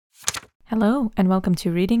Hello, and welcome to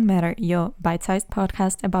Reading Matter, your bite-sized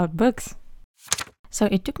podcast about books. So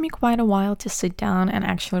it took me quite a while to sit down and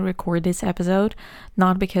actually record this episode,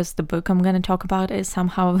 not because the book I'm going to talk about is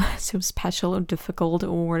somehow so special or difficult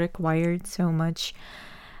or required so much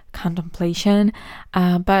contemplation,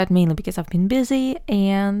 but mainly because I've been busy.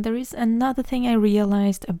 And there is another thing I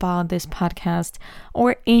realized about this podcast,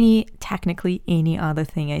 or technically any other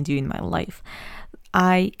thing I do in my life.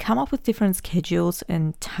 I come up with different schedules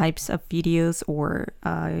and types of videos or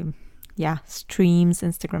streams,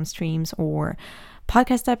 Instagram streams or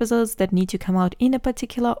podcast episodes that need to come out in a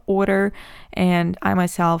particular order, and I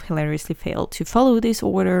myself hilariously failed to follow this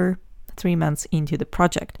order 3 months into the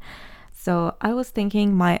project. So I was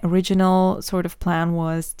thinking my original sort of plan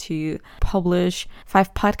was to publish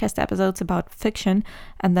 5 podcast episodes about fiction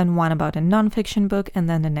and then one about a non-fiction book, and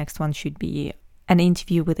then the next one should be an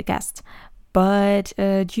interview with a guest. But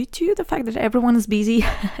due to the fact that everyone is busy,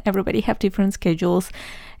 everybody have different schedules,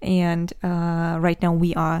 and right now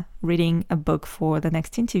we are reading a book for the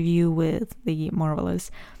next interview with the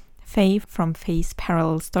marvelous Faye from Faye's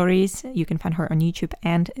Parallel Stories. You can find her on YouTube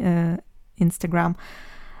and Instagram.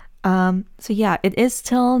 It is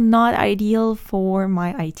still not ideal for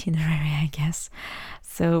my itinerary, I guess.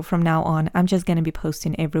 So from now on, I'm just going to be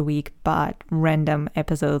posting every week, but random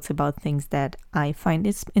episodes about things that I find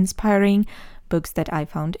inspiring, books that I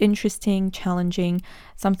found interesting, challenging,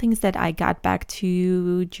 some things that I got back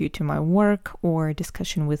to due to my work or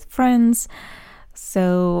discussion with friends.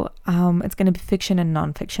 So it's going to be fiction and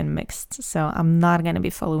non-fiction mixed. So I'm not going to be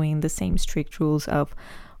following the same strict rules of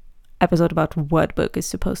episode about what book is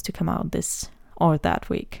supposed to come out this or that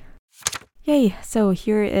week. Yay, so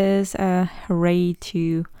here is a hooray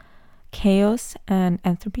to chaos and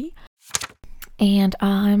entropy. And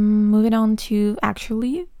I'm moving on to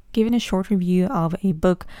actually giving a short review of a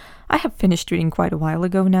book I have finished reading quite a while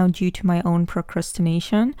ago now due to my own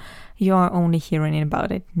procrastination. You are only hearing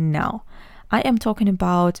about it now. I am talking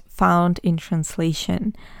about Found in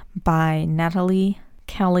Translation by Natalie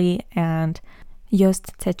Kelly and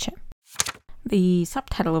Joost Tetsche. The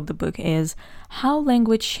subtitle of the book is How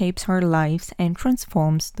Language Shapes Our Lives and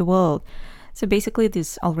Transforms the World. So basically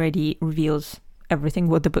this already reveals everything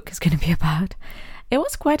what the book is going to be about. It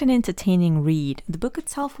was quite an entertaining read. The book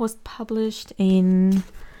itself was published in,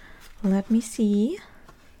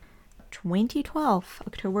 2012,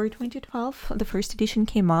 October 2012. The first edition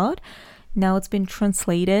came out. Now it's been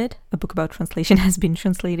translated. A book about translation has been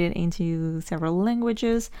translated into several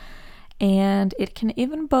languages. And it can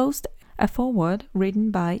even boast a foreword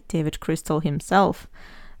written by David Crystal himself,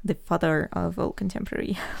 the father of all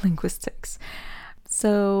contemporary linguistics.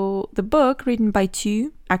 So the book, written by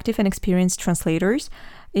 2 active and experienced translators,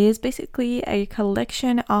 is basically a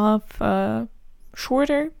collection of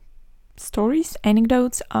shorter stories,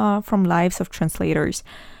 anecdotes from lives of translators.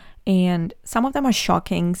 And some of them are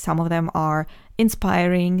shocking, some of them are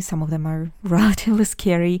inspiring, some of them are relatively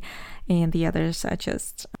scary, and the others are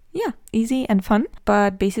just easy and fun.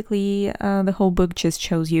 But basically the whole book just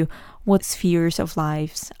shows you what spheres of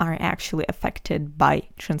lives are actually affected by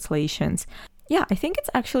translations. I think it's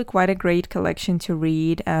actually quite a great collection to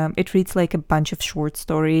read. It reads like a bunch of short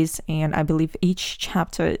stories, and I believe each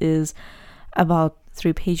chapter is about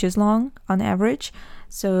 3 pages long on average.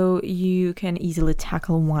 So you can easily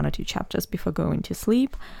tackle 1 or 2 chapters before going to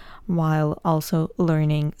sleep, while also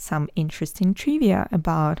learning some interesting trivia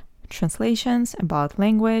about translations, about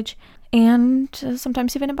language, and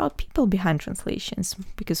sometimes even about people behind translations,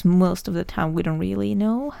 because most of the time we don't really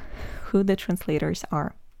know who the translators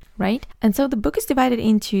are, right? And so the book is divided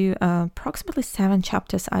into approximately 7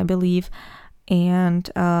 chapters, I believe, and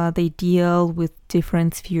they deal with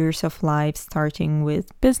different spheres of life, starting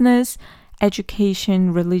with business,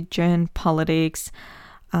 education, religion, politics,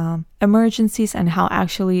 emergencies, and how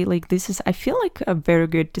actually this is, I feel like, a very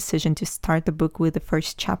good decision to start the book with the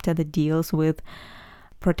first chapter that deals with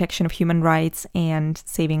protection of human rights and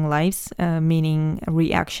saving lives, meaning a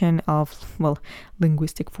reaction of,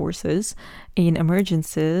 linguistic forces in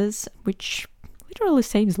emergencies, which literally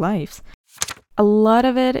saves lives. A lot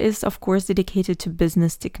of it is, of course, dedicated to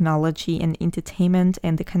business, technology, and entertainment,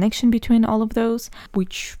 and the connection between all of those,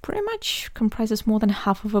 which pretty much comprises more than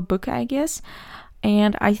half of a book, I guess.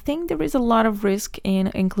 And I think there is a lot of risk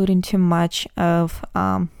in including too much of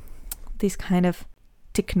these kind of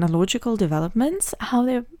technological developments, how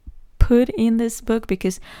they're put in this book,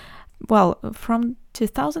 because, from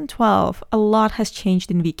 2012, a lot has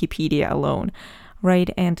changed in Wikipedia alone,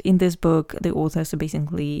 right? And in this book, the authors are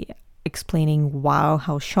basically explaining,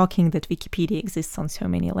 how shocking that Wikipedia exists on so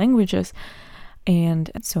many languages. And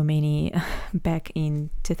so many back in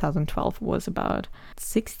 2012 was about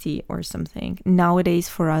 60 or something. Nowadays,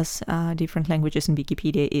 for us, different languages in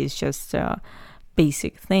Wikipedia is just a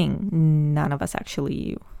basic thing. None of us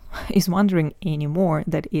actually is wondering anymore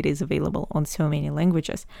that it is available on so many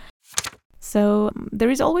languages. So there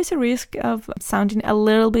is always a risk of sounding a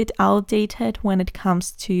little bit outdated when it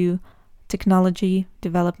comes to technology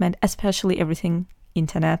development, especially everything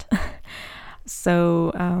internet.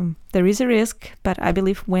 So there is a risk, but I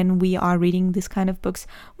believe when we are reading this kind of books,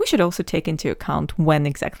 we should also take into account when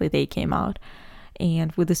exactly they came out.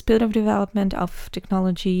 And with the speed of development of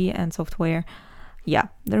technology and software, yeah,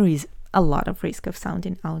 there is a lot of risk of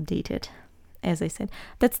sounding outdated, as I said.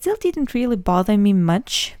 That still didn't really bother me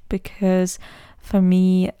much, because for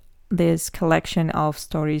me, this collection of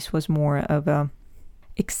stories was more of a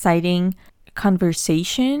exciting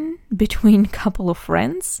conversation between a couple of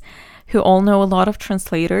friends who all know a lot of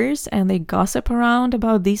translators, and they gossip around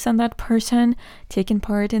about this and that person taking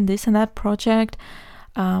part in this and that project,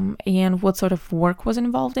 and what sort of work was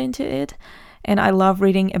involved into it. And I love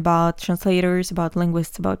reading about translators, about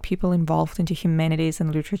linguists, about people involved into humanities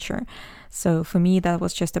and literature. So for me, that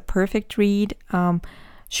was just a perfect read.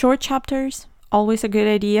 Short chapters, always a good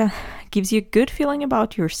idea. Gives you a good feeling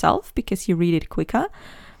about yourself because you read it quicker,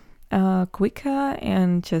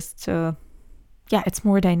 and just it's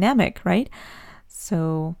more dynamic, right?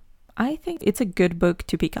 So I think it's a good book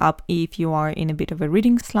to pick up if you are in a bit of a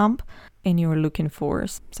reading slump and you're looking for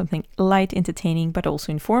something light, entertaining, but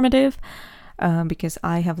also informative, because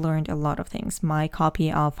I have learned a lot of things. My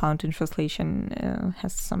copy of Fountain Translation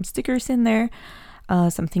has some stickers in there,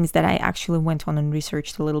 some things that I actually went on and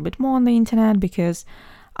researched a little bit more on the internet, because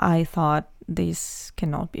I thought this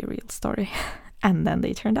cannot be a real story. And then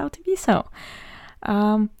they turned out to be so.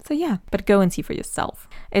 But go and see for yourself.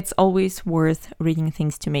 It's always worth reading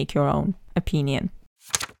things to make your own opinion.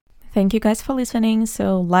 Thank you guys for listening.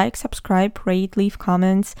 So like, subscribe, rate, leave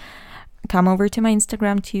comments. Come over to my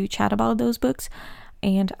Instagram to chat about those books.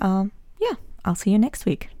 And I'll see you next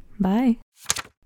week. Bye.